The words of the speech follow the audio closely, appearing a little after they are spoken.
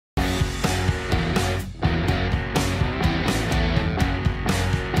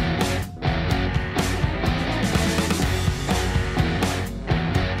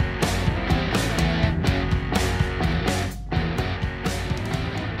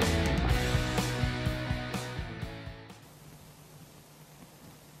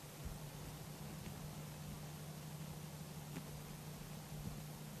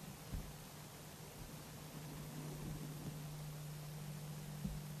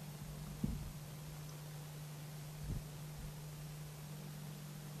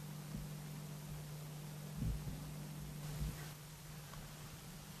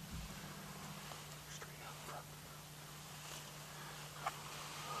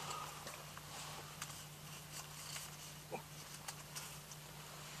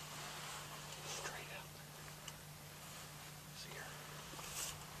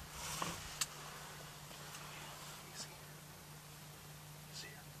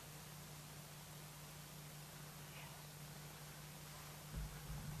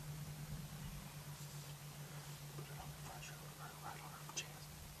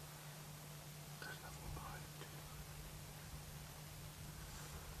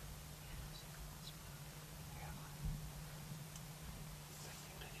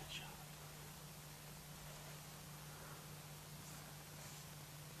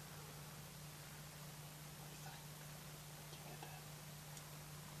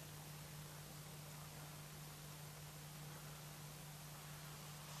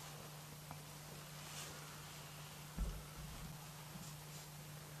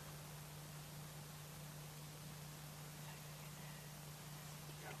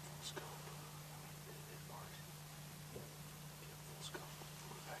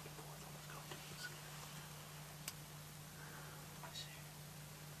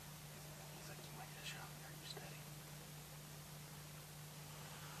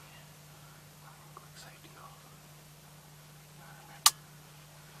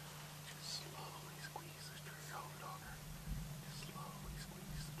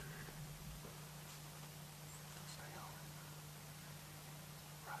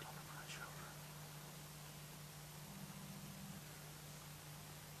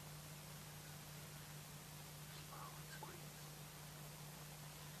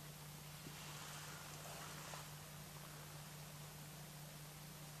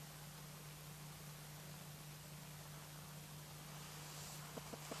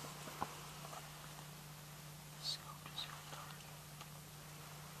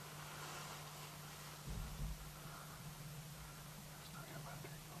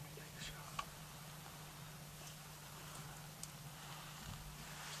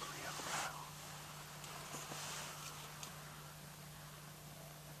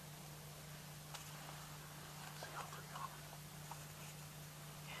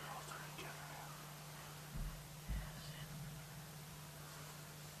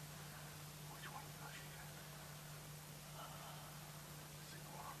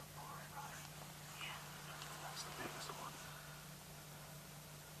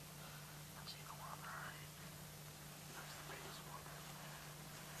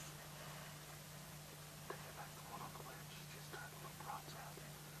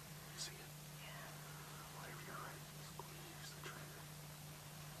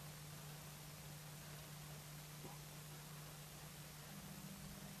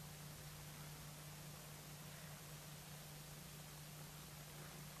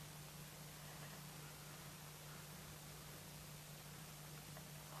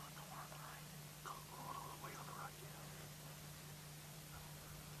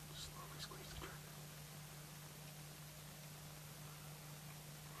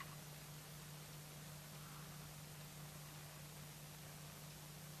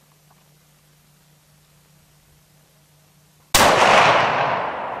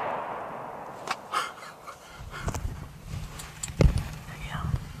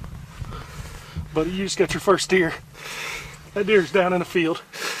buddy. You just got your first deer. That deer's down in the field.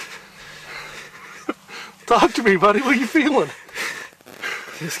 Talk to me, buddy. What are you feeling?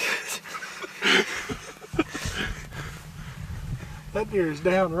 Feels good. That deer is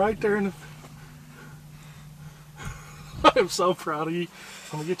down right there in the... I am so proud of you.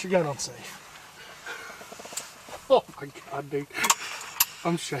 I'm gonna get your gun on safe. Oh my God, dude.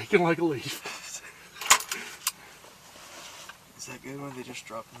 I'm shaking like a leaf. Is that good when they just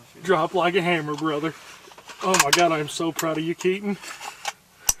drop in the field? Drop like a hammer, brother. Oh my God, I am so proud of you, Keaton.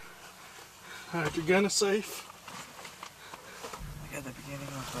 Alright, your gun is safe. I got the beginning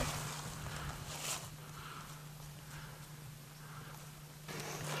of like...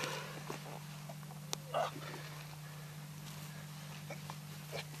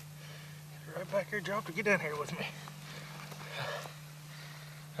 Right back here, drop to get down here with me.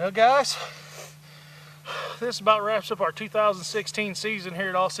 Well, guys, this about wraps up our 2016 season here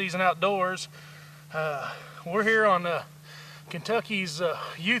at All Season Outdoors. We're here on Kentucky's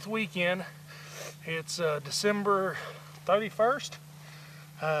Youth Weekend. It's December 31st.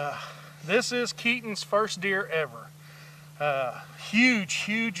 This is Keaton's first deer ever.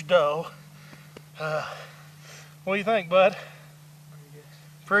 Huge doe. What do you think, bud?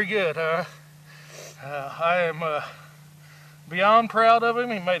 Pretty good, huh? I am beyond proud of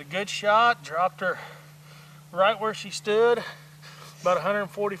him. He made a good shot, dropped her right where she stood, about a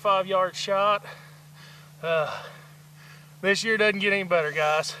 145-yard shot. This year doesn't get any better,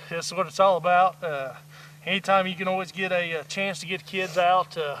 guys. This is what it's all about. Anytime you can always get a chance to get kids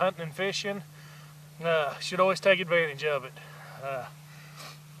out hunting and fishing, should always take advantage of it.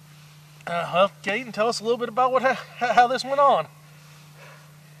 Well, Keaton, tell us a little bit about how this went on.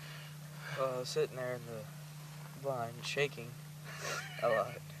 Well, I was sitting there in the blind, shaking a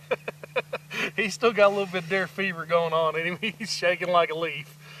lot. He's still got a little bit of deer fever going on in him. He's shaking like a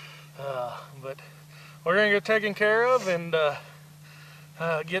leaf. But we're going to get taken care of and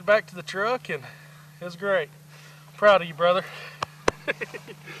get back to the truck, and it was great. Proud of you, brother.